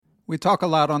We talk a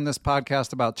lot on this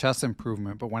podcast about chess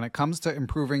improvement, but when it comes to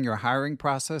improving your hiring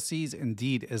processes,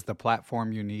 Indeed is the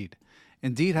platform you need.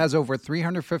 Indeed has over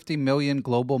 350 million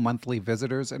global monthly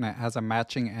visitors, and it has a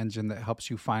matching engine that helps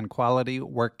you find quality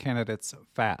work candidates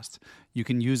fast. You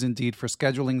can use Indeed for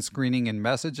scheduling, screening, and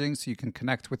messaging so you can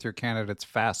connect with your candidates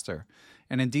faster.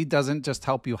 And Indeed doesn't just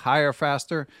help you hire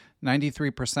faster.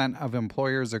 93% of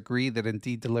employers agree that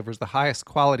Indeed delivers the highest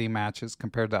quality matches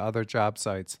compared to other job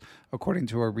sites, according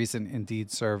to a recent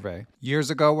Indeed survey. Years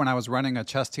ago, when I was running a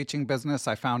chess teaching business,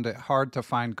 I found it hard to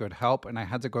find good help, and I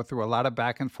had to go through a lot of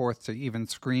back and forth to even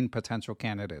screen potential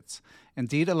candidates.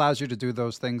 Indeed allows you to do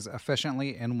those things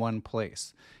efficiently in one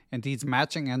place. Indeed's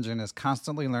matching engine is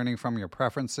constantly learning from your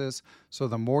preferences, so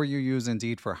the more you use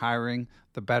Indeed for hiring,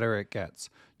 the better it gets.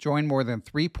 Join more than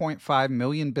 3.5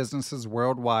 million businesses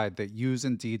worldwide that use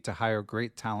Indeed to hire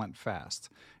great talent fast.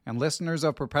 And listeners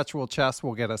of Perpetual Chess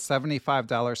will get a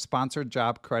 $75 sponsored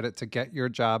job credit to get your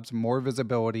jobs more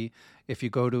visibility if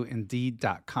you go to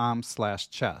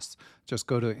Indeed.com/chess. Just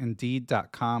go to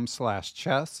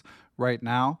Indeed.com/chess right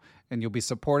now, and you'll be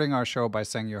supporting our show by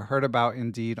saying you heard about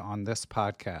Indeed on this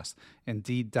podcast.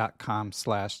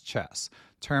 Indeed.com/chess.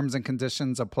 Terms and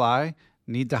conditions apply.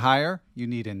 Need to hire? You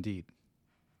need Indeed.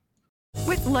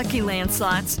 With Lucky Land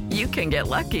Slots, you can get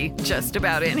lucky just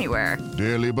about anywhere.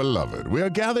 Dearly beloved, we are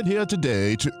gathered here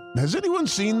today to... Has anyone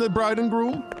seen the bride and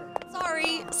groom?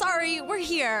 Sorry, we're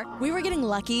here. We were getting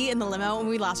lucky in the limo and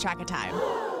we lost track of time.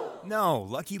 No,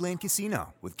 Lucky Land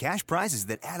Casino, with cash prizes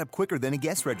that add up quicker than a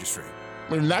guest registry.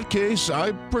 In that case,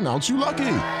 I pronounce you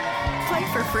lucky.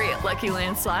 Play for free at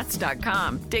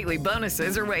LuckyLandSlots.com. Daily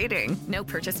bonuses are waiting. No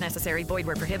purchase necessary. Void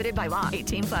where prohibited by law.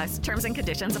 18+. Terms and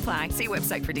conditions apply. See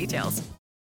website for details.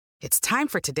 It's time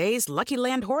for today's Lucky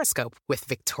Land horoscope with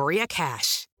Victoria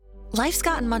Cash. Life's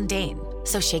gotten mundane,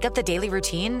 so shake up the daily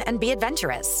routine and be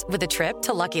adventurous with a trip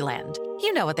to Lucky Land.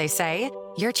 You know what they say.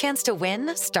 Your chance to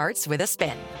win starts with a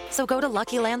spin. So go to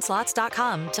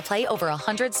LuckyLandSlots.com to play over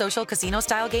 100 social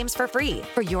casino-style games for free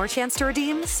for your chance to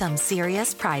redeem some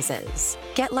serious prizes.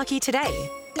 Get lucky today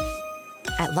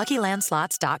at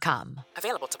LuckyLandSlots.com.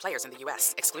 Available to players in the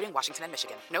U.S., excluding Washington and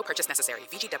Michigan. No purchase necessary.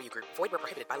 VGW Group. Void where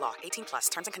prohibited by law. 18+.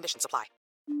 Terms and conditions apply.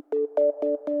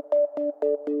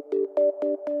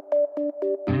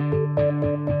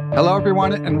 Hello,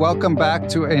 everyone, and welcome back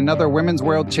to another Women's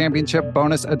World Championship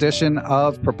bonus edition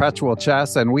of Perpetual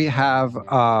Chess. And we have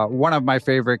one of my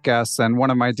favorite guests and one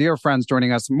of my dear friends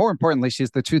joining us. More importantly,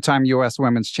 she's the two-time U.S.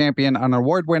 Women's Champion, an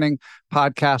award-winning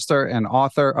podcaster and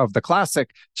author of the classic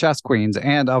Chess Queens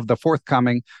and of the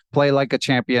forthcoming Play Like a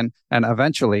Champion and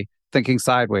eventually Thinking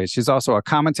Sideways. She's also a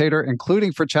commentator,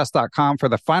 including for chess.com for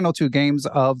the final two games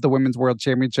of the Women's World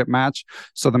Championship match.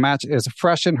 So the match is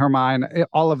fresh in her mind.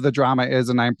 All of the drama is,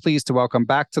 and I'm pleased to welcome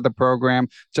back to the program,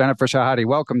 Jennifer Shahade.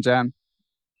 Welcome, Jen.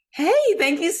 Hey,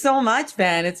 thank you so much,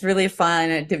 Ben. It's really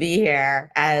fun to be here.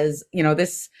 As you know,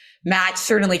 this match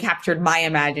certainly captured my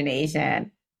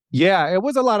imagination. Yeah, it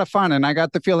was a lot of fun. And I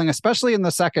got the feeling, especially in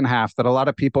the second half, that a lot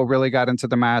of people really got into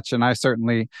the match. And I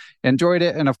certainly enjoyed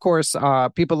it. And of course,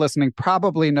 people listening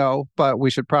probably know, but we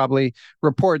should probably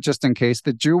report just in case,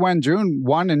 that Zhu Wenjun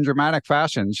won in dramatic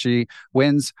fashion. She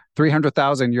wins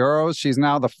 300,000 euros. She's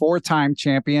now the four-time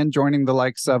champion, joining the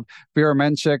likes of Vera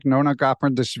Menchik, Nona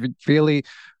Gopardashvili,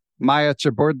 Maya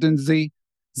Cheburdinzi,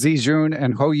 Zijun,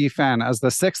 and Ho Yifan as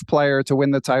the sixth player to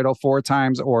win the title four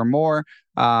times or more.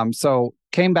 So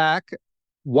came back,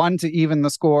 won to even the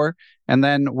score, and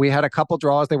then we had a couple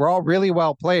draws. They were all really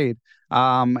well played,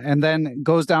 and then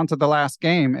goes down to the last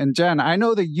game. And Jen, I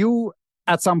know that you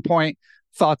at some point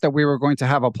thought that we were going to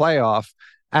have a playoff.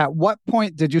 At what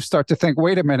point did you start to think,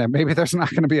 wait a minute, maybe there's not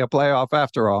going to be a playoff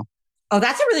after all? Oh,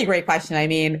 that's a really great question. I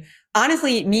mean,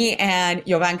 honestly, me and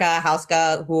Jovanka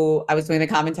Hauska, who I was doing the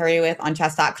commentary with on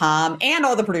chess.com, and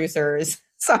all the producers,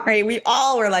 we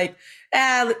all were like,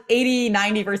 80,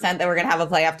 90% that we're going to have a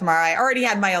playoff tomorrow. I already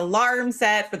had my alarm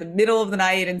set for the middle of the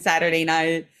night and Saturday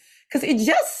night, because it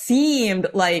just seemed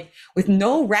like with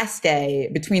no rest day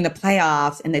between the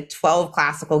playoffs and the 12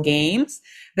 classical games,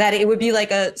 that it would be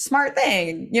like a smart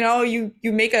thing. You know, you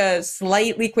make a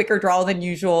slightly quicker draw than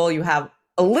usual. You have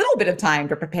a little bit of time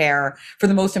to prepare for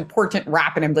the most important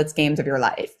rapid and blitz games of your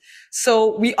life.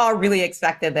 So we all really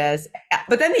expected this.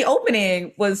 But then the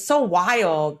opening was so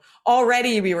wild.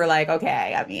 Already we were like,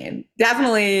 okay, I mean,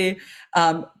 definitely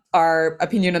our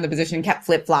opinion on the position kept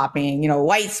flip-flopping. You know,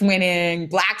 white's winning,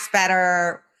 black's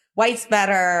better. White's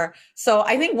better. So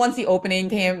I think once the opening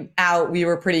came out, we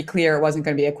were pretty clear it wasn't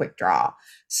going to be a quick draw.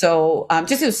 So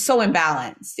just it was so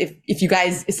imbalanced. If you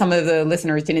guys, some of the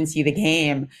listeners didn't see the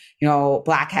game,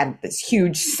 Black had this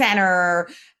huge center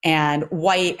and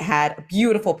White had a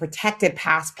beautiful protected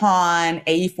pass pawn,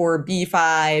 A4,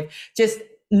 B5, just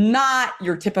not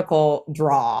your typical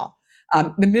draw.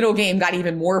 The middle game got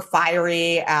even more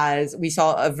fiery as we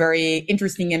saw a very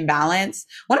interesting imbalance.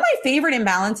 One of my favorite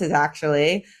imbalances,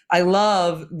 actually, I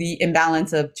love the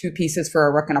imbalance of two pieces for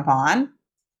a rook and a pawn.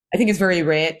 I think it's very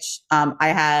rich. I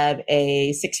have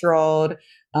a 6-year-old,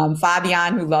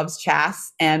 Fabian, who loves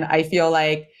chess. And I feel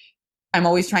like I'm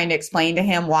always trying to explain to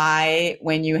him why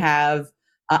when you have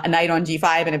a knight on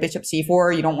G5 and a bishop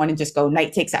C4, you don't want to just go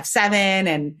knight takes F7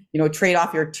 and, trade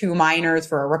off your two minors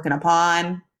for a rook and a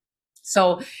pawn.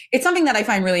 So it's something that I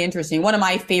find really interesting. One of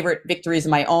my favorite victories of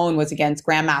my own was against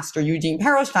Grandmaster Eugene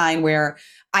Perelstein, where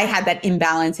I had that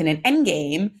imbalance in an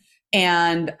endgame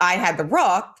and I had the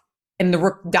rook and the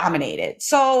rook dominated.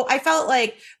 So I felt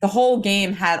like the whole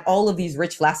game had all of these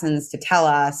rich lessons to tell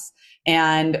us.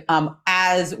 And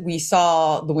as we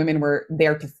saw, the women were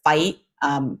there to fight.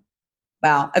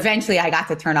 Eventually I got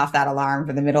to turn off that alarm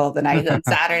for the middle of the night on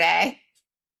Saturday.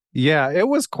 Yeah, it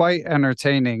was quite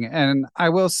entertaining. And I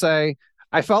will say,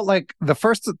 I felt like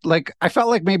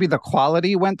maybe the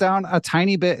quality went down a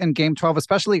tiny bit in game 12,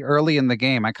 especially early in the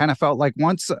game. I kind of felt like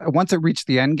once it reached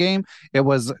the end game, it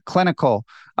was clinical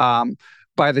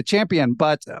by the champion.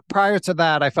 But prior to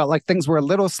that, I felt like things were a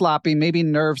little sloppy, maybe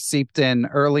nerves seeped in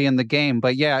early in the game.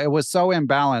 But yeah, it was so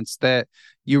imbalanced that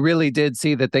you really did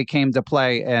see that they came to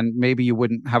play and maybe you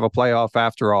wouldn't have a playoff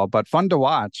after all, but fun to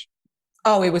watch.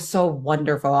 Oh, it was so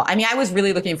wonderful. I mean, I was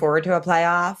really looking forward to a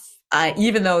playoff.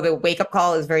 Even though the wake-up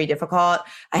call is very difficult,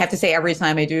 I have to say every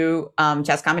time I do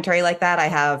chess commentary like that, I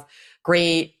have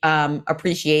great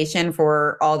appreciation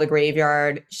for all the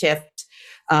graveyard shift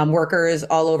workers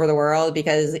all over the world,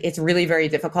 because it's really very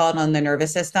difficult on the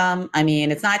nervous system. I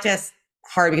mean, it's not just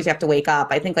hard because you have to wake up.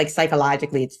 I think like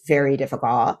psychologically, it's very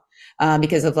difficult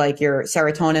because of like your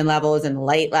serotonin levels and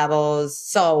light levels.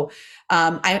 So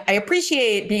I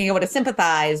appreciate being able to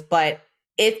sympathize, but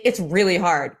it's really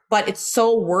hard. But it's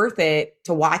so worth it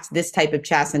to watch this type of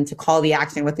chess and to call the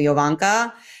action with the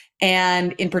Jovanka.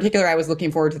 And in particular, I was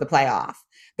looking forward to the playoff.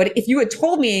 But if you had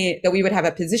told me that we would have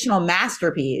a positional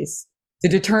masterpiece to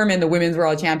determine the Women's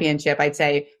World Championship, I'd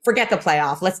say, forget the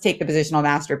playoff. Let's take the positional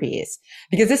masterpiece.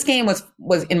 Because this game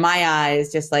was in my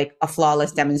eyes, just like a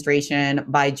flawless demonstration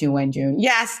by Ju Wenjun.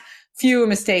 Yes, few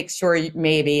mistakes, sure,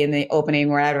 maybe in the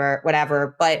opening,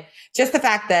 whatever. But just the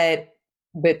fact that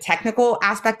the technical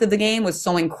aspect of the game was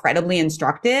so incredibly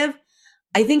instructive,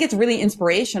 I think it's really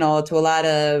inspirational to a lot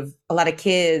of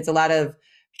kids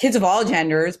of all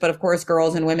genders, but of course,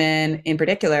 girls and women in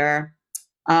particular.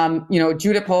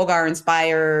 Judith Polgar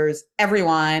inspires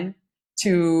everyone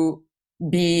to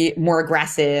be more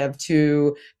aggressive,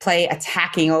 to play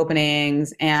attacking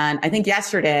openings. And I think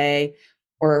yesterday,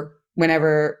 or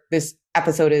whenever this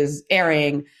episode is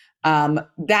airing,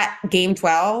 that game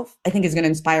 12, I think is going to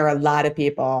inspire a lot of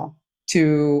people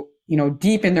to,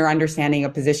 deepen their understanding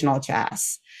of positional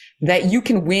chess, that you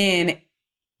can win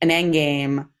an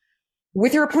endgame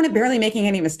with your opponent barely making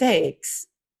any mistakes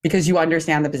because you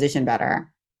understand the position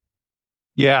better.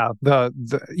 Yeah,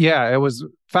 it was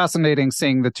fascinating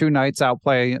seeing the two knights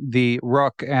outplay the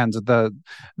rook, and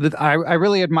I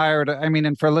really admired. I mean,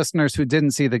 and for listeners who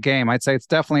didn't see the game, I'd say it's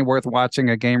definitely worth watching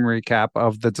a game recap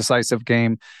of the decisive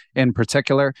game in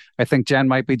particular. I think Jen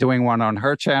might be doing one on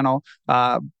her channel,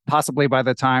 possibly by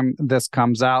the time this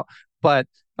comes out. But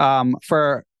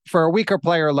for a weaker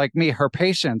player like me, her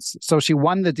patience. So she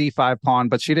won the D5 pawn,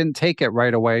 but she didn't take it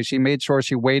right away. She made sure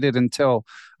she waited until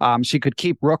she could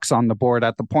keep rooks on the board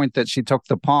at the point that she took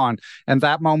the pawn. And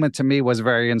that moment to me was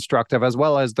very instructive, as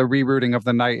well as the rerouting of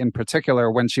the knight in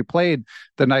particular, when she played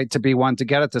the knight to B1 to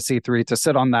get it to C3 to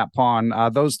sit on that pawn.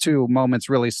 Those two moments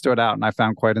really stood out and I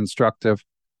found quite instructive.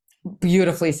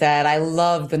 Beautifully said. I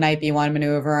love the knight B1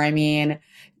 maneuver. I mean,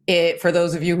 for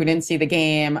those of you who didn't see the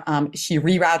game, she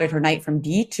rerouted her knight from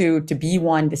D2 to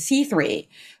B1 to C3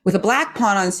 with a black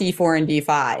pawn on C4 and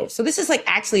D5. So this is like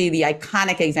actually the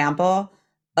iconic example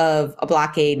of a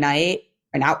blockade knight,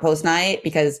 an outpost knight,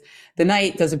 because the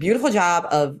knight does a beautiful job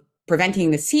of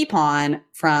preventing the C pawn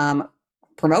from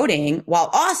promoting while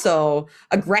also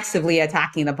aggressively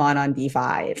attacking the pawn on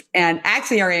D5. And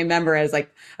actually, I remember as like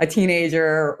a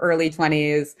teenager, early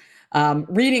 20s,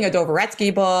 reading a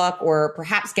Dvoretsky book, or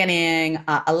perhaps getting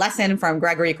a lesson from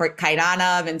Gregory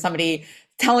Kaidanov and somebody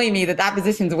telling me that that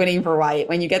position's winning for white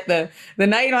when you get the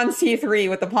knight on c3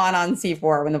 with the pawn on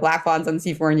c4, when the black pawn's on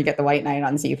c4 and you get the white knight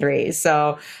on c3.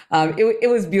 So it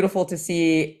was beautiful to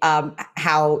see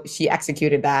how she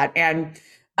executed that. And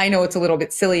I know it's a little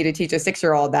bit silly to teach a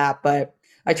 6-year-old that, but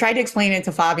I tried to explain it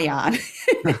to Fabian.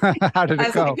 How did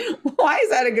it go? Like, why is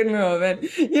that a good move? And,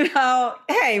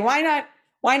 hey, why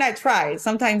not try?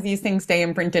 Sometimes these things stay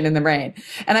imprinted in the brain.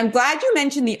 And I'm glad you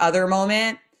mentioned the other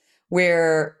moment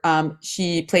where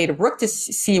she played rook to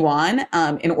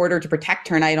c1 in order to protect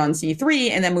her knight on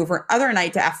c3 and then move her other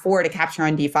knight to f4 to capture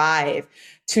on d5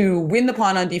 to win the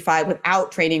pawn on d5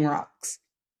 without trading rooks.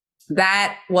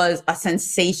 That was a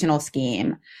sensational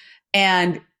scheme.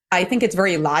 And I think it's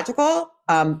very logical.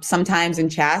 Sometimes in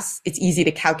chess, it's easy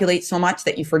to calculate so much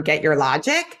that you forget your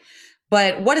logic.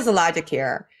 But what is the logic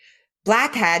here?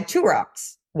 Black had 2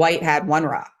 rooks. White had 1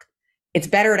 rook. It's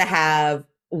better to have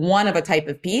 1 of a type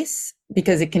of piece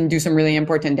because it can do some really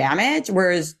important damage,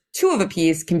 whereas 2 of a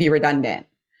piece can be redundant.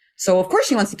 So of course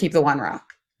she wants to keep the 1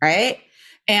 rook, right?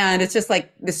 And it's just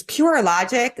like this pure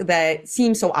logic that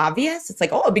seems so obvious. It's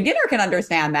like, oh, a beginner can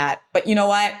understand that. But you know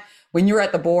what? When you're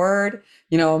at the board,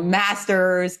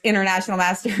 masters, international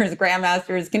masters,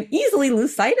 grandmasters can easily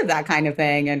lose sight of that kind of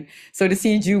thing. And so to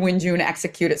see Ju Wenjun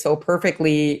execute it so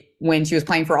perfectly when she was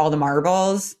playing for all the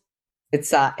marbles,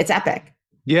 it's epic.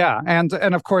 Yeah, and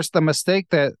of course the mistake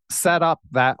that set up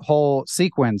that whole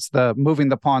sequence, the moving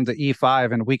the pawn to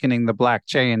e5 and weakening the black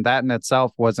chain, that in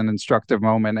itself was an instructive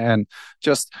moment. And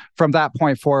just from that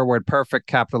point forward, perfect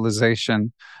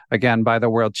capitalization again by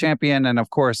the world champion. And of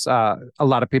course, a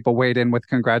lot of people weighed in with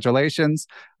congratulations.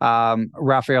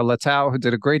 Rafael Leitao, who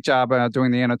did a great job doing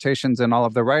the annotations and all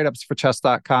of the write-ups for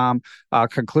chess.com,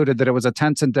 concluded that it was a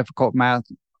tense and difficult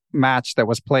match that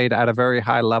was played at a very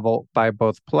high level by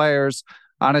both players.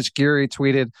 Anish Giri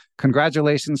tweeted,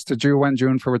 "Congratulations to Ju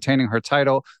Wenjun for retaining her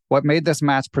title. What made this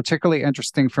match particularly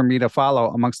interesting for me to follow,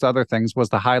 amongst other things, was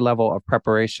the high level of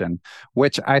preparation,"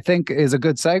 which I think is a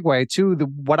good segue to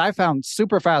what I found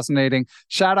super fascinating.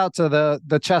 Shout out to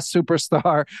the chess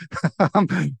superstar,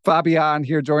 Fabian,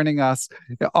 here joining us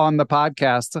on the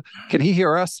podcast. Can he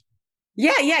hear us?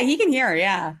 Yeah, he can hear.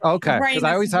 Yeah. Okay. Because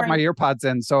I always have my earpods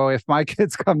in. So if my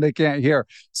kids come, they can't hear.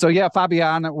 So yeah,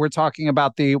 Fabian, we're talking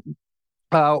about the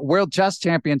World Chess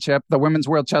Championship, the Women's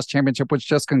World Chess Championship, which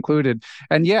just concluded.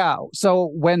 And yeah,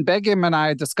 so when Begim and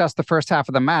I discussed the first half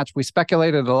of the match, we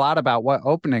speculated a lot about what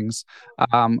openings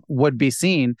would be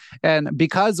seen. And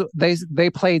because they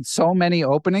played so many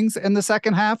openings in the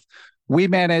second half, we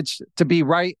managed to be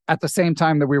right at the same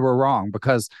time that we were wrong,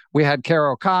 because we had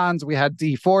Caro-Kann's, we had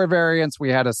D4 variants, we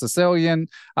had a Sicilian.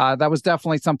 That was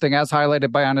definitely something, as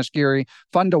highlighted by Anish Giri,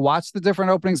 fun to watch the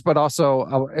different openings, but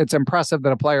also it's impressive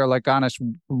that a player like Anish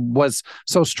was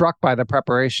so struck by the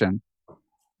preparation.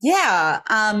 Yeah.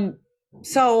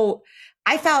 So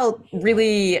I felt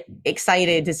really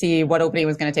excited to see what opening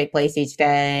was going to take place each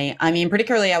day. I mean,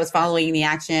 particularly I was following the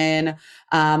action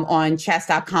on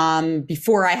chess.com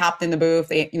before I hopped in the booth.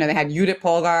 They had Judith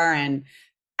Polgar and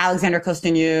Alexander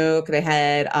Kosteniuk. They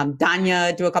had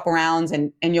Danya do a couple rounds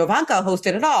and Jovanka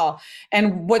hosted it all.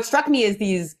 And what struck me is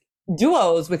these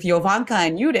duos with Jovanka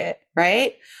and Judith,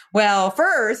 right? Well,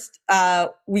 first,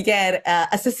 we get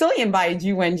a Sicilian by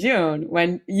Ju Wenjun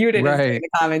when Judith is doing the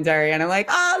commentary. And I'm like,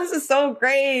 oh, this is so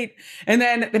great. And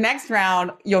then the next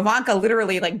round, Jovanka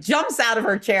literally jumps out of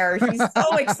her chair. She's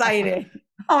so excited.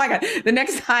 Oh my God. The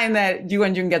next time that Ju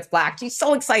Wenjun gets black, she's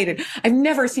so excited. I've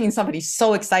never seen somebody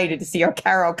so excited to see her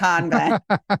Caro-Kann bet.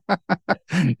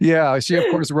 Yeah, she of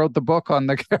course wrote the book on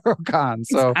the Caro-Kann.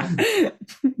 So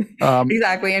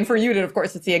exactly. And for Judith, of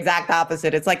course, it's the exact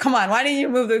opposite. It's like, come on, why didn't you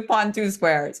move the pawn 2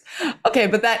 squares? Okay,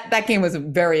 but that game was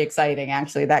very exciting,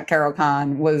 actually. That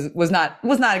Caro-Kann was not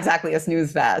exactly a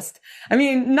snooze fest. I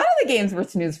mean, none of the games were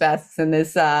snooze fests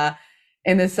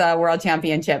in this World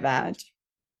Championship match.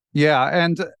 Yeah,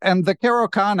 and the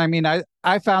Caro-Kann, I mean,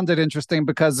 I found it interesting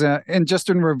because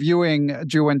in reviewing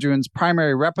Ju Wenjun's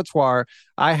primary repertoire,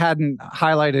 I hadn't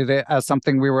highlighted it as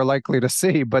something we were likely to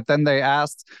see. But then they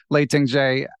asked Lei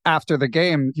Ting-Jae after the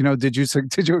game, did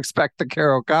you expect the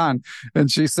Caro-Kann? And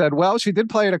she said, well, she did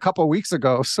play it a couple of weeks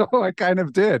ago, so I kind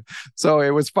of did. So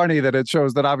it was funny that it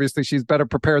shows that obviously she's better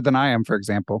prepared than I am, for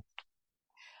example.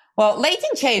 Well, Lei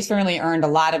Ting-Jae certainly earned a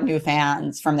lot of new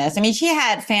fans from this. I mean, she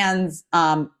had fans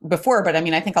before, but I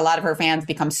mean, I think a lot of her fans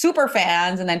become super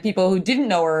fans, and then people who didn't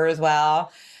know her as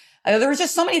well. There was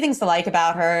just so many things to like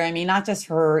about her. I mean, not just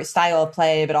her style of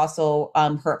play, but also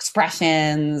her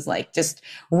expressions, just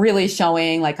really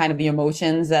showing kind of the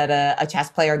emotions that a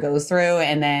chess player goes through.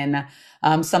 And then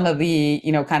some of the,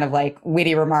 kind of like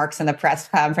witty remarks in the press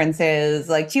conferences.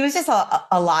 Like she was just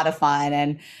a lot of fun,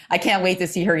 and I can't wait to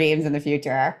see her games in the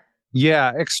future.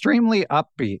 Yeah, extremely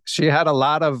upbeat. She had a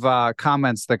lot of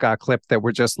comments that got clipped that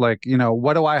were just like,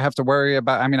 what do I have to worry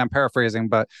about? I mean, I'm paraphrasing,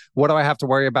 but what do I have to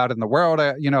worry about in the world?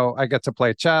 I get to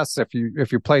play chess. If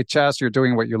you play chess, you're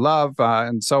doing what you love,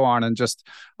 and so on, and just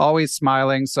always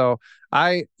smiling. So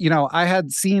I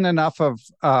had seen enough of,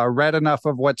 read enough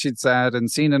of what she'd said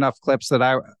and seen enough clips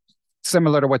that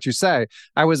similar to what you say,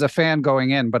 I was a fan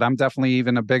going in, but I'm definitely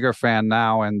even a bigger fan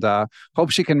now, and hope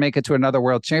she can make it to another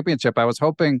world championship. I was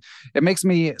hoping. It makes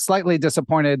me slightly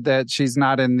disappointed that she's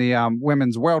not in the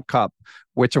Women's World Cup,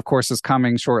 which of course is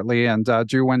coming shortly, and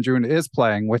Ju Wenjun is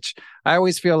playing, which I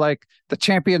always feel like the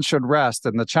champion should rest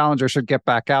and the challenger should get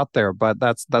back out there, but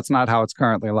that's not how it's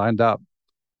currently lined up.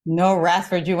 No rest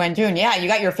for Ju Wenjun. Yeah, you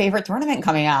got your favorite tournament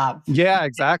coming up. Yeah,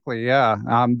 exactly. Yeah.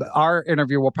 Our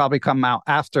interview will probably come out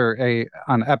after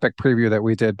an epic preview that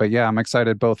we did. But yeah, I'm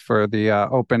excited both for the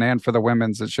Open and for the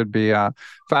women's. It should be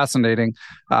fascinating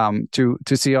to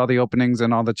see all the openings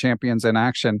and all the champions in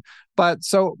action. But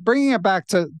so bringing it back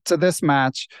to this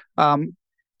match,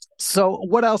 so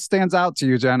what else stands out to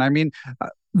you, Jen? I mean,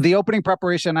 the opening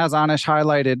preparation, as Anish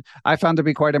highlighted, I found to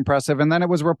be quite impressive. And then it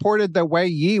was reported that Wei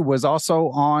Yi was also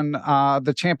on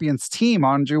the champions team,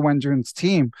 on Ju Wenjun's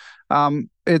team.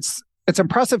 It's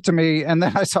impressive to me. And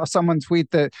then I saw someone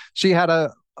tweet that she had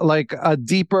a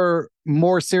deeper,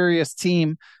 more serious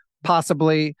team,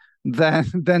 possibly than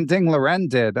Ding Liren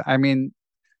did. I mean,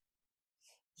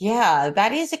 yeah,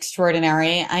 that is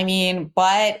extraordinary. I mean,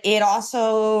 but it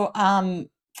also kind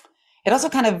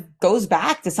of goes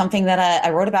back to something that I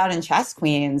wrote about in Chess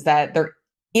Queens, that there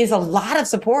is a lot of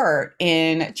support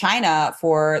in China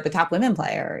for the top women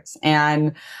players,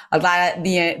 and a lot of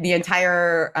the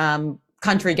entire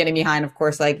country getting behind, of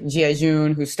course, like Jia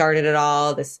Jun, who started it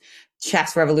all, this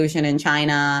chess revolution in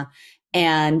China,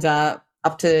 and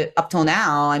up till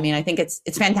now. I mean, I think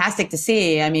it's fantastic to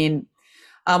see. I mean,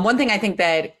 one thing I think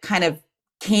that kind of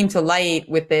came to light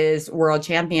with this World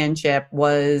Championship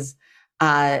was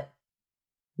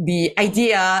the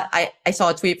idea. I saw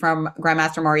a tweet from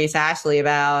Grandmaster Maurice Ashley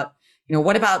about,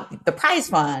 what about the prize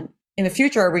fund? In the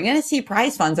future, are we going to see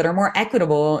prize funds that are more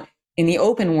equitable in the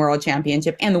Open World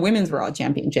Championship and the Women's World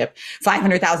Championship?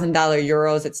 $500,000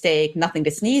 euros at stake, nothing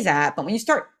to sneeze at. But when you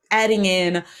start adding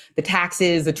in the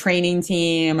taxes, the training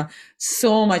team,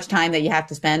 so much time that you have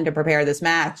to spend to prepare this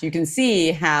match, you can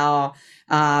see how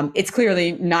it's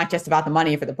clearly not just about the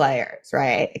money for the players,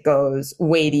 right? It goes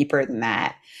way deeper than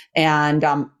that. And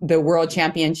the World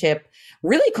Championship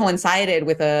really coincided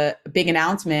with a big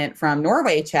announcement from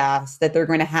Norway Chess that they're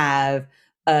going to have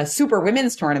a Super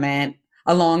Women's Tournament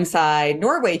alongside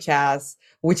Norway Chess,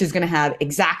 which is going to have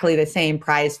exactly the same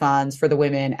prize funds for the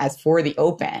women as for the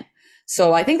Open.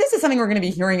 So I think this is something we're going to be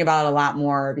hearing about a lot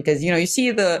more, because, you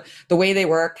see the way they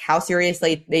work, how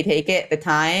seriously they take it, the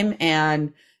time,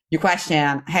 and you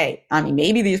question, hey, I mean,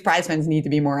 maybe these prize funds need to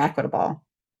be more equitable.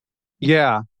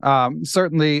 Yeah,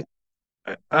 certainly.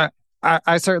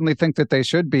 I certainly think that they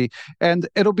should be, and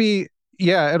it'll be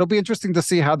interesting to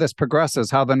see how this progresses,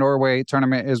 how the Norway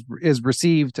tournament is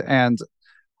received, and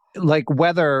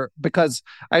because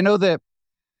I know that,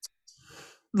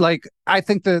 I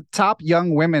think the top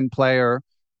young women players,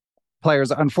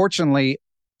 unfortunately,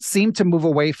 seem to move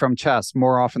away from chess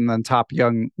more often than top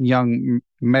young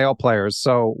male players.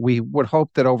 So we would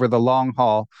hope that over the long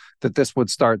haul that this would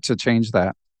start to change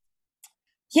that.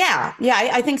 Yeah,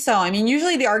 I think so. I mean,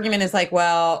 usually the argument is like,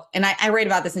 well, and I write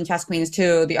about this in Chess Queens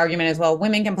too. The argument is, well,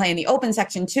 women can play in the Open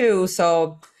section too.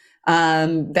 So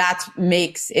that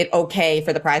makes it okay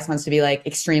for the prize funds to be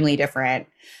extremely different.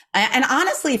 And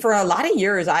honestly, for a lot of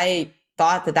years, I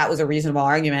thought that was a reasonable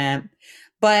argument.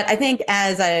 But I think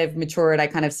as I've matured, I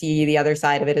kind of see the other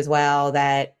side of it as well,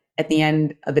 that at the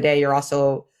end of the day, you're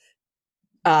also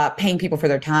paying people for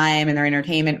their time and their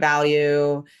entertainment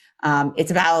value.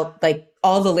 It's about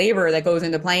all the labor that goes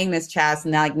into playing this chess.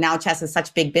 And now chess is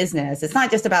such big business. It's not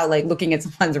just about looking at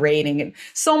someone's rating. And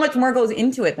so much more goes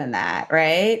into it than that,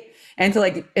 right? And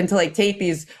to take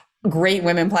these great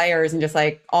women players and just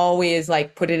always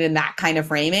put it in that kind of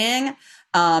framing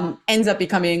ends up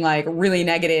becoming really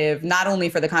negative, not only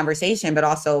for the conversation, but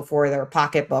also for their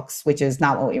pocketbooks, which is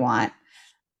not what we want.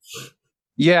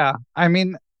 Yeah. I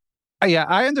mean, yeah,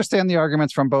 I understand the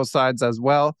arguments from both sides as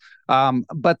well.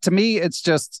 But to me, it's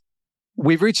just,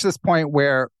 we've reached this point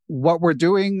where what we're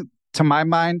doing, to my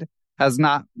mind, has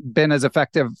not been as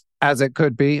effective as it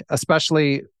could be,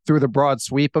 especially through the broad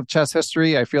sweep of chess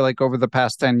history. I feel like over the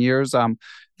past 10 years,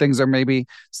 things are maybe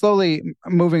slowly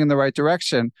moving in the right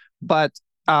direction. But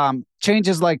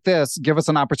changes like this give us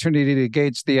an opportunity to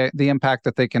gauge the impact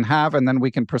that they can have, and then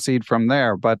we can proceed from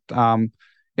there. But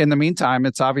in the meantime,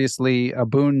 it's obviously a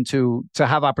boon to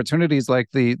have opportunities like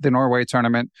the Norway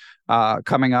tournament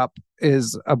coming up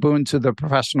is a boon to the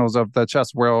professionals of the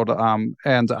chess world,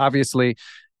 and obviously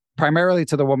primarily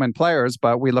to the women players.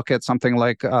 But we look at something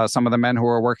like some of the men who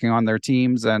are working on their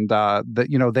teams, and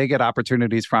they get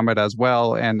opportunities from it as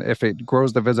well. And if it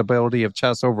grows the visibility of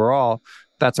chess overall,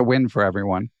 that's a win for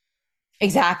everyone.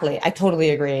 Exactly. I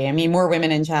totally agree. I mean, more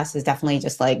women in chess is definitely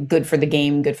just like good for the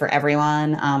game, good for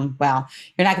everyone. Well,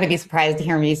 you're not going to be surprised to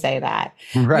hear me say that.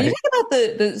 Right. When you talk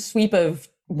about the sweep of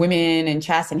women in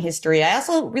chess and history, I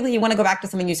also really want to go back to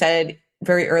something you said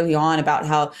very early on about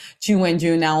how Zhu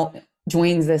Wenjun now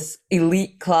joins this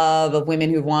elite club of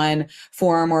women who've won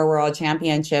 4 or more world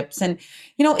championships. And,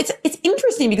 it's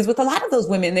interesting because with a lot of those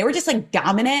women, they were just like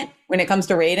dominant when it comes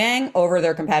to rating over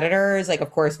their competitors. Like,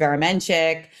 of course, Vera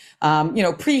Menchik,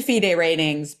 pre-FIDE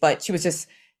ratings, but she was just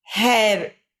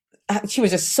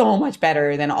so much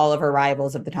better than all of her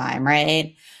rivals of the time,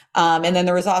 right? And then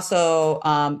there was also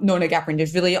Nona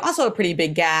Gaprindashvili, also a pretty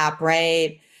big gap,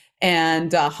 right?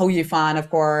 And Ho Yifan,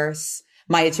 of course,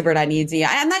 Maya Chibernanidze.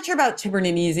 I'm not sure about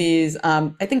Chibernanidze's.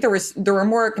 I think there were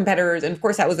more competitors, and of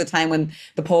course that was the time when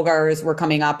the Polgars were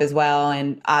coming up as well.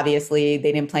 And obviously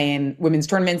they didn't play in women's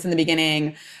tournaments in the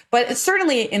beginning. But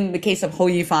certainly in the case of Ho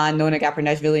Yifan, Nona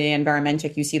Gaprindashvili, and Vera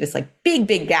Menchik, you see this like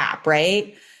big gap,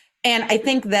 right? And I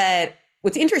think that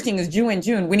what's interesting is Zhu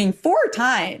Wenjun winning 4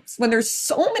 times when there's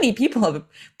so many people of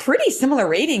pretty similar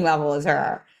rating level as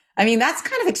her. I mean, that's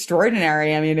kind of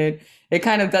extraordinary. I mean, it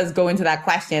kind of does go into that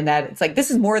question that it's like, this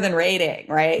is more than rating,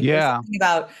 right? Yeah. There's something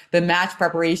about the match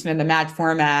preparation and the match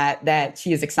format that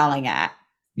she is excelling at.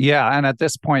 Yeah, and at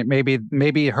this point,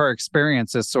 maybe her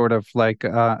experience is sort of like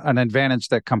an advantage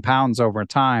that compounds over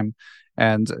time.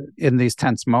 And in these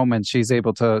tense moments, she's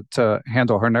able to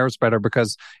handle her nerves better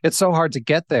because it's so hard to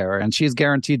get there. And she's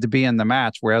guaranteed to be in the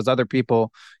match, whereas other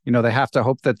people, they have to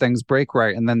hope that things break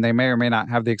right, and then they may or may not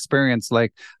have the experience.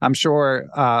 Like, I'm sure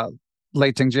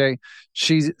Lei Tingjie,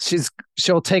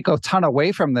 she'll take a ton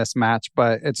away from this match,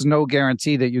 but it's no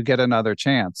guarantee that you get another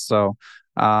chance. So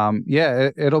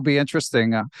it'll be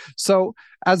interesting. So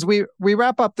as we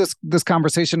wrap up this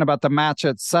conversation about the match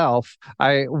itself,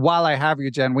 while I have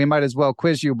you, Jen, we might as well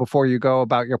quiz you before you go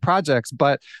about your projects.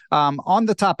 But on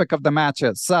the topic of the match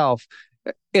itself,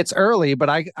 it's early, but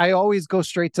I always go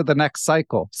straight to the next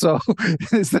cycle. So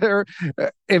is there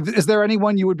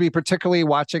anyone you would be particularly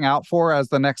watching out for as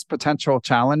the next potential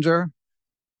challenger?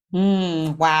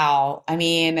 Wow. I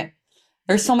mean,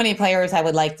 there's so many players I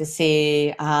would like to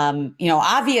see.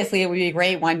 Obviously it would be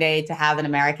great one day to have an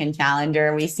American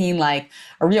challenger. We've seen like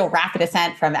a real rapid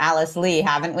ascent from Alice Lee,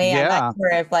 haven't we? Yeah. I'm not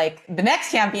sure if like the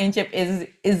next championship is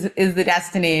the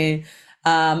destiny.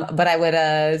 But I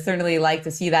would certainly like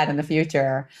to see that in the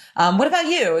future. What about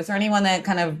you? Is there anyone that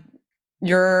kind of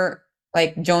you're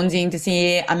like jonesing to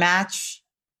see a match?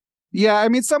 Yeah, I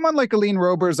mean, someone like Aline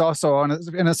Rober is also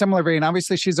in a similar vein.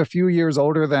 Obviously, she's a few years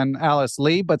older than Alice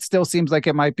Lee, but still seems like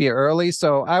it might be early.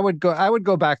 So I would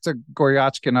go back to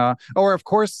Goryachkina, or of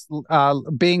course,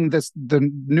 being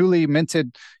the newly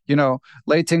minted,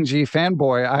 Lei Tingjie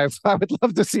fanboy. I would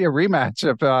love to see a rematch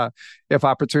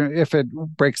if it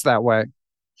breaks that way.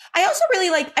 I also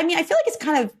really like. I mean, I feel like it's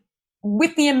kind of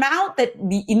with the amount that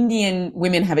the Indian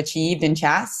women have achieved in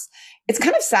chess. It's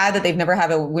kind of sad that they've never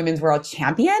had a women's world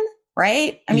champion.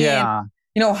 Right? I mean, yeah.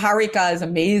 Harika is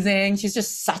amazing. She's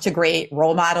just such a great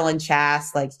role model in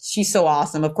chess. Like, she's so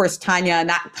awesome. Of course, Tanya,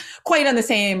 not quite on the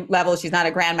same level. She's not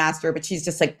a grandmaster, but she's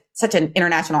just like such an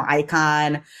international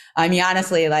icon. I mean,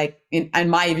 honestly, like in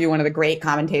my view, one of the great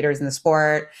commentators in the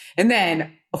sport. And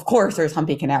then, of course, there's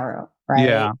Humpy Canero, right?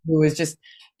 Yeah. Who is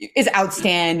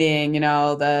outstanding.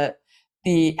 The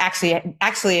actually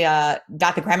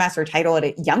got the grandmaster title at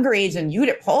a younger age than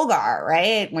Judith Polgar,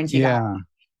 right? When she got.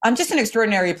 I'm just an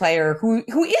extraordinary player who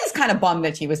is kind of bummed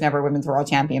that she was never women's world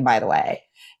champion, by the way.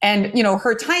 And,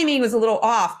 her timing was a little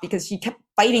off because she kept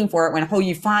fighting for it when Ho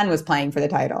Yifan was playing for the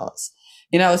titles.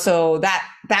 So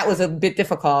that was a bit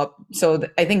difficult. So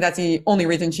I think that's the only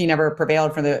reason she never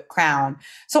prevailed for the crown.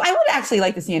 So I would actually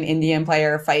like to see an Indian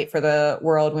player fight for the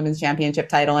world women's championship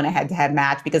title in a head-to-head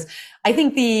match because I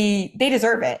think they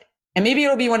deserve it. And maybe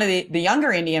it'll be one of the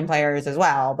younger Indian players as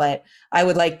well. But I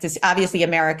would like to see, obviously,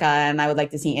 America, and I would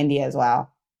like to see India as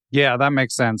well. Yeah, that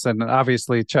makes sense. And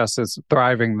obviously, chess is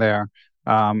thriving there.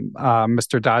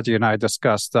 Mr. Daji and I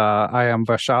discussed Ayam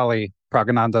Vaishali,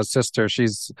 Pragananda's sister.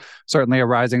 She's certainly a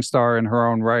rising star in her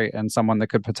own right and someone that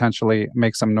could potentially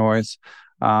make some noise.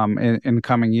 in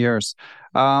coming years.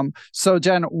 So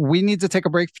Jen, we need to take a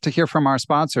break to hear from our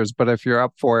sponsors, but if you're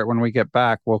up for it, when we get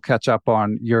back, we'll catch up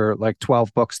on your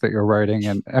 12 books that you're writing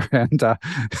and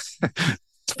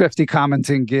 50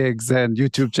 commenting gigs and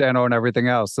YouTube channel and everything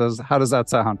else. So how does that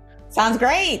sound? Sounds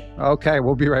great. Okay,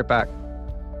 we'll be right back.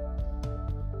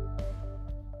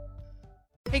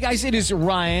 Hey guys, it is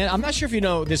Ryan. I'm not sure if you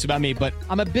know this about me, but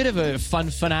I'm a bit of a fun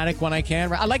fanatic when I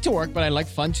can. I like to work, but I like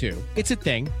fun too. It's a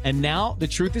thing. And now the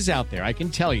truth is out there. I can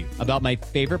tell you about my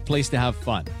favorite place to have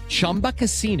fun. Chumba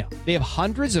Casino. They have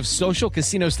hundreds of social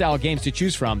casino style games to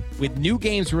choose from with new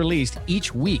games released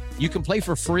each week. You can play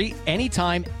for free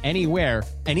anytime, anywhere.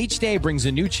 And each day brings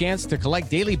a new chance to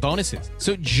collect daily bonuses.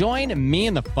 So join me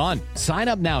in the fun. Sign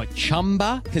up now at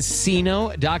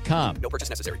ChumbaCasino.com. No purchase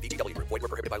necessary. VGW Group. Void where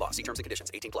prohibited by law. See terms and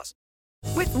conditions. 18+.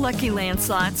 With Lucky Land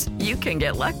Slots, you can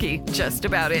get lucky just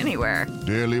about anywhere.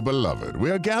 Dearly beloved,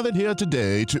 we are gathered here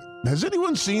today to... Has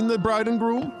anyone seen the bride and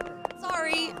groom?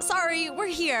 Sorry, we're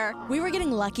here. We were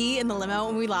getting lucky in the limo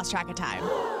and we lost track of time.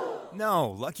 No,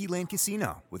 Lucky Land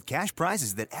Casino, with cash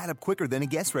prizes that add up quicker than a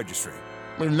guest registry.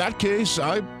 In that case,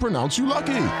 I pronounce you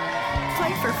lucky.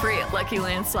 Play for free at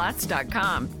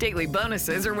LuckyLandSlots.com. Daily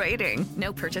bonuses are waiting.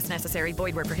 No purchase necessary.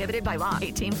 Void where prohibited by law.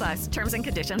 18+. Terms and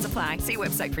conditions apply. See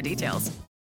website for details.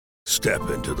 Step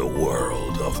into the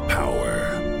world of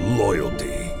power,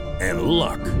 loyalty, and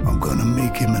luck. I'm gonna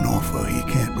make him an offer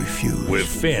he can't refuse. With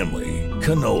family,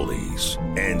 cannolis,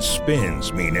 and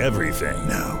spins mean everything.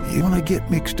 Now, you wanna get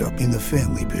mixed up in the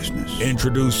family business.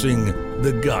 Introducing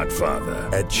The Godfather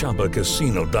at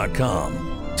ChumbaCasino.com.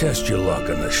 Test your luck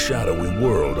in the shadowy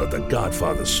world of The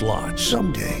Godfather slot.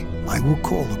 Someday, I will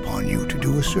call upon you to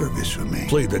do a service for me.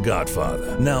 Play The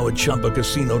Godfather, now at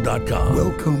ChumbaCasino.com.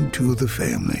 Welcome to the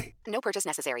family. No purchase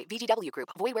necessary. VGW Group.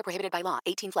 Void where prohibited by law.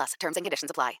 18+. Terms and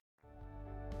conditions apply.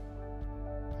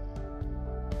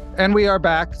 And we are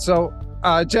back. So,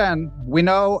 Jen, we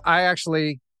know I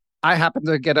happen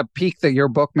to get a peek that your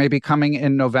book may be coming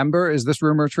in November. Is this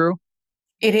rumor true?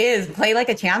 It is Play Like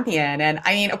a Champion. And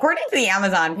I mean, according to the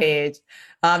Amazon page,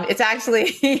 it's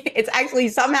actually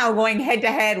somehow going head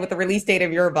to head with the release date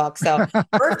of your book. So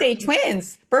birthday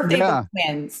twins. Book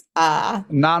twins.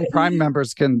 Non-Prime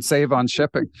members can save on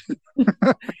shipping.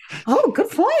 Oh, good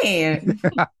point.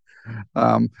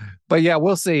 But yeah,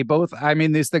 we'll see.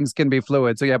 These things can be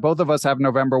fluid. So yeah, both of us have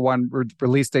November 1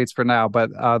 release dates for now,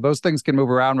 but those things can move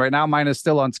around. Right now, mine is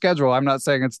still on schedule. I'm not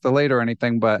saying it's delayed or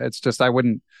anything, but it's just I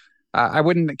wouldn't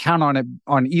count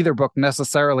on either book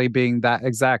necessarily being that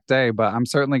exact day, but I'm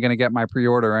certainly going to get my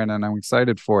pre-order in and I'm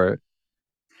excited for it.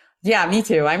 Yeah, me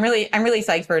too. I'm really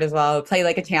psyched for it as well. Play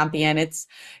Like a Champion. It's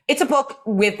a book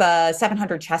with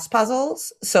 700 chess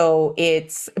puzzles. So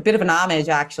it's a bit of an homage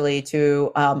actually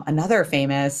to another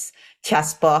famous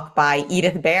chess book by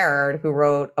Edith Baird, who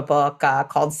wrote a book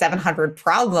called 700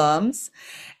 Problems.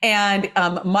 And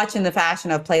much in the fashion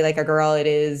of Play Like a Girl, it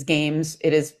is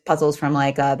puzzles from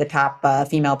the top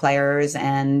female players.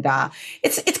 And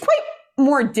it's quite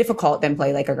more difficult than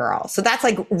Play Like a Girl. So that's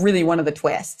really one of the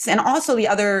twists. And also the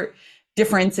other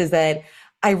difference is that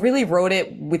I really wrote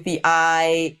it with the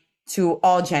eye to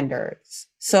all genders.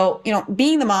 So,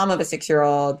 being the mom of a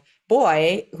 6-year-old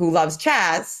boy who loves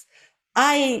chess,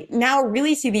 I now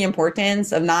really see the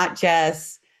importance of not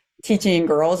just teaching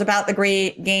girls about the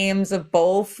great games of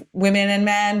both women and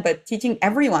men, but teaching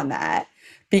everyone that,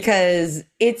 because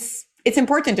it's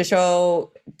important to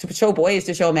show boys,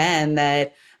 to show men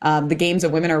that the games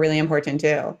of women are really important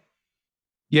too.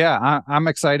 Yeah, I'm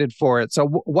excited for it. So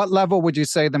what level would you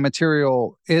say the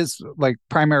material is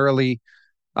primarily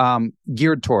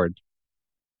geared toward?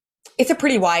 It's a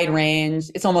pretty wide range.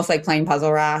 It's almost like playing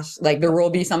Puzzle Rash. There will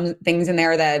be some things in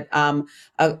there that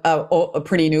a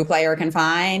pretty new player can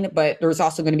find, but there's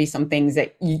also going to be some things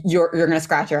that you're going to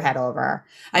scratch your head over.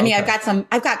 I mean, I've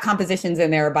got compositions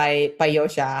in there by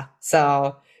Yosha.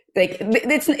 So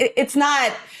it's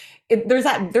not. There's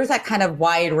that kind of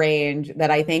wide range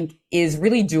that I think is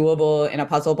really doable in a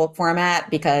puzzle book format,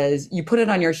 because you put it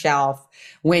on your shelf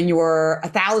when you're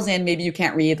 1,000, maybe you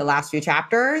can't read the last few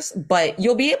chapters, but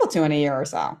you'll be able to in a year or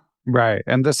so. Right.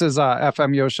 And this is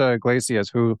FM Yosha Iglesias,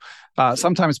 who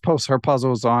sometimes posts her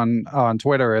puzzles on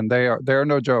Twitter, and they're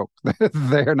no joke.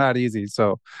 They are not easy.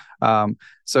 So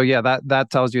yeah, that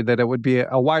tells you that it would be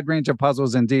a wide range of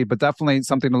puzzles indeed, but definitely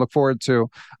something to look forward to.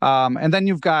 And then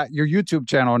you've got your YouTube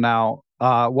channel now.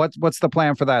 What's the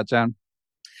plan for that, Jen?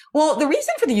 Well, the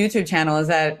reason for the YouTube channel is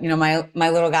that, my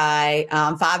little guy,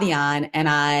 Fabian, and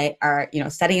I are,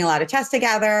 studying a lot of chess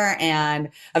together. And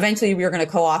eventually we were going to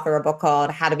co-author a book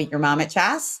called How to Beat Your Mom at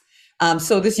Chess.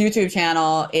 So this YouTube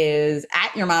channel is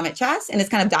at Your Mom at Chess, and it's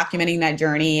kind of documenting that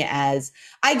journey as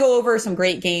I go over some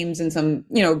great games and some,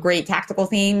 great tactical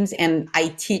themes, and I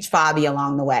teach FIDE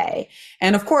along the way.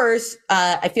 And of course,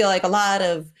 I feel like a lot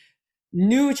of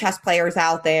new chess players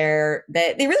out there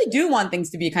that they really do want things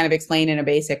to be kind of explained in a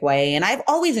basic way. And I've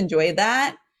always enjoyed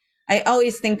that. I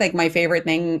always think like my favorite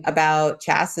thing about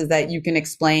chess is that you can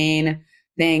explain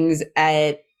things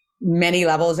at many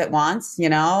levels at once,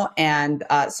 and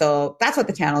so that's what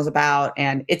the channel is about.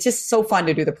 And it's just so fun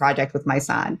to do the project with my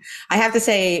son. I have to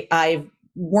say, I've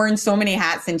worn so many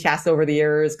hats in chess over the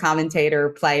years: commentator,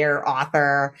 player,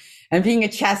 author, and being a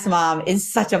chess mom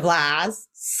is such a blast.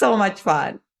 So much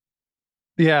fun.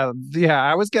 Yeah.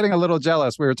 I was getting a little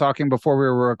jealous. We were talking before we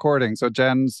were recording. So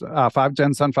Jen's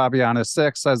son Fabian is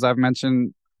 6. As I've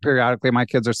mentioned periodically, my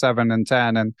kids are 7 and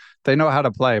 10, and they know how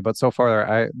to play. But so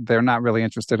far, they're not really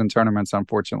interested in tournaments,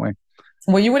 unfortunately.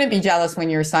 Well, you wouldn't be jealous when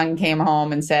your son came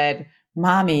home and said,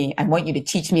 "Mommy, I want you to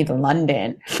teach me the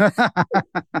London."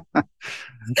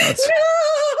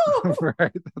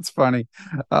 Right. That's funny.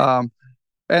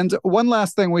 And one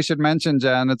last thing we should mention,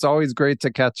 Jen, it's always great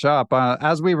to catch up.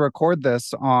 As we record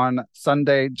this on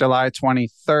Sunday, July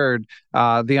 23rd,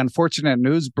 the unfortunate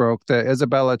news broke that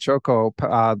Isabella Choco,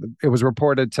 it was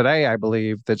reported today, I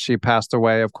believe, that she passed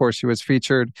away. Of course, she was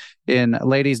featured in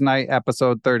Ladies Night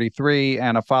episode 33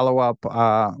 and a follow-up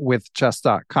with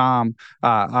chess.com.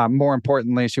 More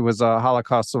importantly, she was a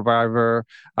Holocaust survivor,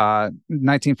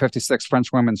 1956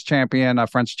 French women's champion, a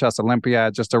French chess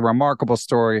Olympiad, just a remarkable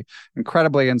story,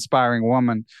 incredibly inspiring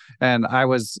woman. And I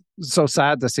was so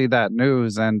sad to see that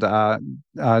news. And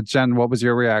Jen, what was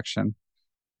your reaction?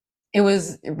 It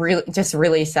was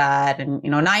really sad. And,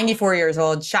 94 years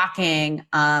old, shocking,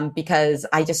 because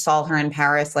I just saw her in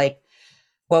Paris, 5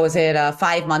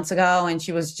 months ago? And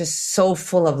she was just so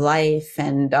full of life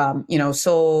and,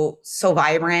 so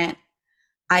vibrant.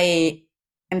 I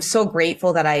am so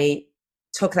grateful that I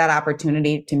took that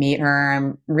opportunity to meet her.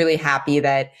 I'm really happy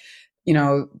that,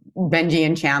 Benji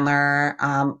and Chandler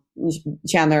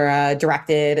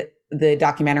directed the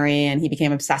documentary, and he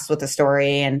became obsessed with the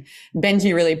story. And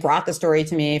Benji really brought the story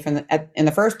to me in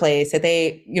the first place. That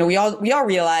we all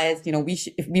realized,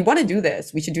 if we want to do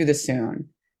this, we should do this soon.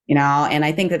 And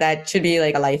I think that should be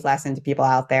like a life lesson to people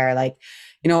out there.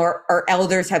 Our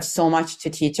elders have so much to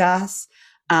teach us,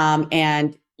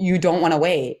 and you don't want to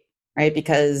wait, right?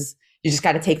 Because you just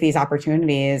got to take these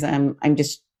opportunities.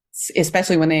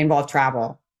 Especially when they involve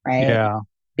travel, right? Yeah.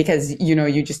 Because, I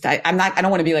don't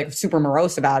want to be like super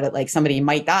morose about it. Like somebody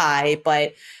might die,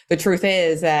 but the truth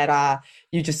is that,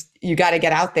 you got to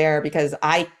get out there, because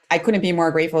I couldn't be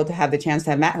more grateful to have the chance to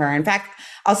have met her. In fact,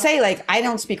 I'll say I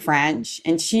don't speak French,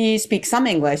 and she speaks some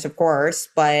English, of course,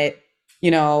 but,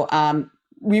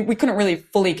 we couldn't really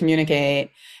fully communicate.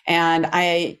 And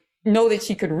I know that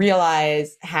she could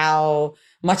realize how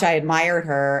much I admired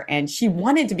her, and she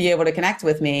wanted to be able to connect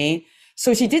with me.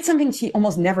 So she did something she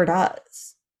almost never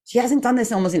does. She hasn't done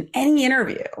this almost in any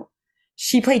interview.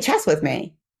 She played chess with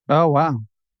me. Oh, wow.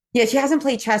 Yeah, she hasn't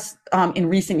played chess in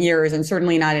recent years, and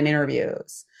certainly not in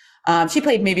interviews. She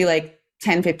played maybe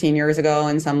 10, 15 years ago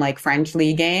in some French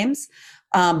league games.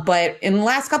 But in the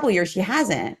last couple of years, she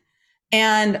hasn't.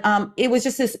 And it was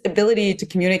just this ability to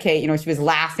communicate. She was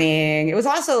laughing. It was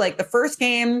also the first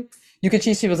game, you could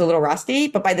see she was a little rusty,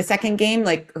 but by the second game,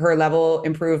 her level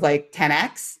improved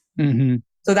 10x. Mm-hmm.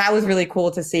 So that was really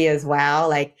cool to see as well.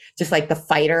 The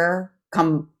fighter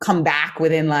come back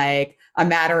within a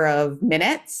matter of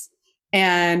minutes.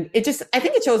 And I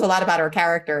think it shows a lot about her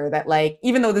character that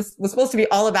even though this was supposed to be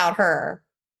all about her,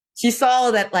 she saw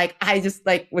that I just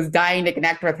was dying to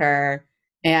connect with her.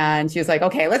 And she was like,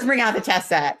 okay, let's bring out the chess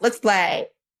set. Let's play.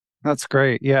 That's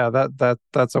great. Yeah,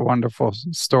 that's a wonderful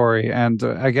story. And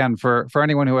again, for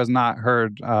anyone who has not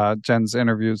heard Jen's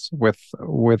interviews with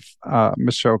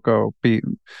Ms. Shoko,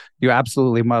 you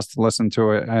absolutely must listen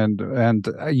to it. And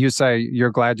you say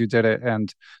you're glad you did it,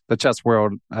 and the chess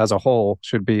world as a whole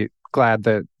should be glad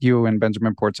that you and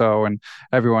Benjamin Porteau and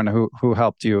everyone who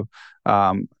helped you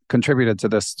contributed to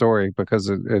this story, because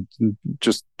it's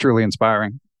just truly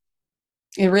inspiring.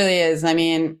 It really is. I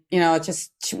mean,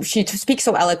 she speaks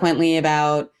so eloquently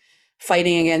about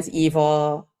fighting against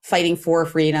evil, fighting for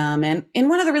freedom. And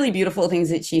one of the really beautiful things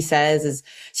that she says is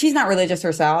she's not religious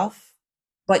herself,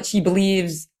 but she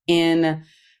believes in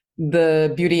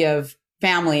the beauty of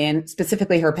family, and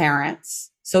specifically her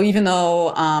parents. So even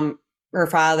though her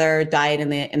father died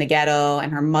in the ghetto,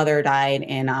 and her mother died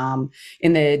in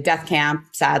the death camp,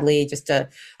 sadly, just a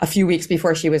few weeks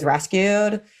before she was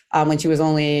rescued, when she was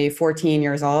only 14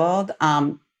 years old,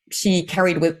 she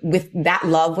carried with that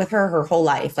love with her whole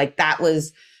life. That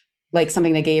was like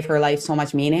something that gave her life so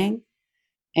much meaning.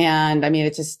 And I mean,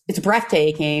 it's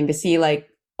breathtaking to see like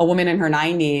a woman in her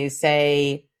 90s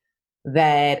say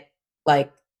that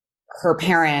like her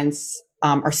parents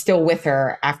are still with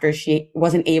her after she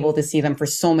wasn't able to see them for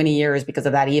so many years because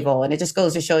of that evil. And it just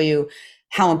goes to show you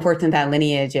how important that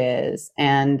lineage is,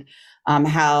 and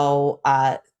how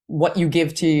what you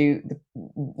give to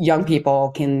young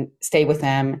people can stay with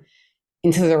them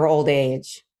into their old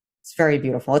age. It's very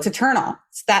beautiful. It's eternal.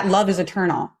 That love is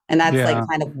eternal. And that's like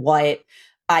kind of what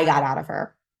I got out of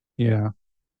her. Yeah.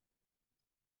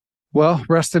 Well,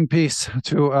 rest in peace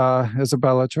to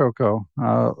Isabella Choco.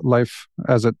 Life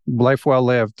well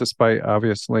lived, despite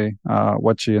obviously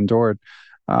what she endured.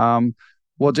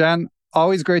 Well, Jen,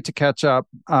 always great to catch up.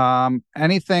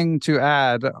 Anything to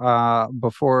add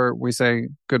before we say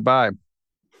goodbye?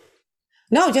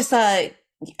 No, just a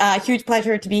huge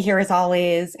pleasure to be here as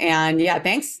always. And yeah,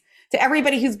 thanks to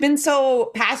everybody who's been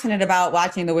so passionate about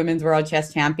watching the Women's World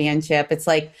Chess Championship. It's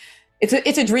like,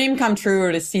 it's a dream come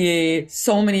true to see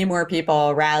so many more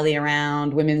people rally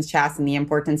around women's chess and the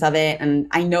importance of it. And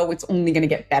I know it's only going to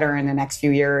get better in the next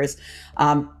few years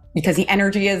because the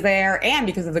energy is there and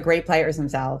because of the great players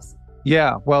themselves.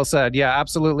 Yeah, well said. Yeah,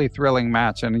 absolutely thrilling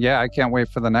match. And yeah, I can't wait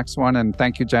for the next one. And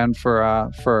thank you, Jen,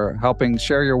 for helping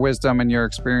share your wisdom and your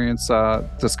experience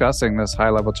discussing this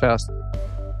high-level chess.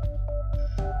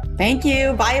 Thank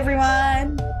you. Bye,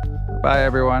 everyone. Bye,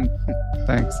 everyone.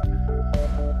 Thanks.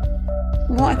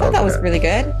 Well, I thought that was really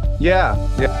good. Yeah.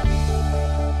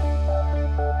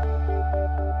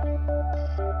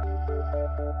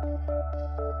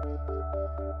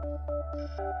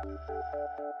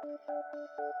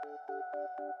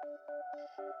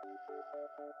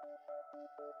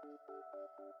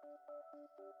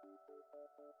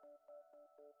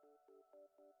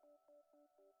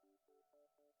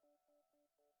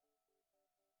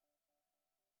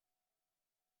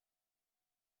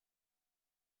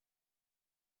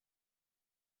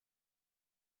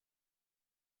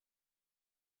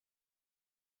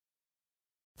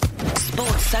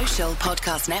 Sports Social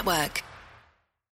Podcast Network.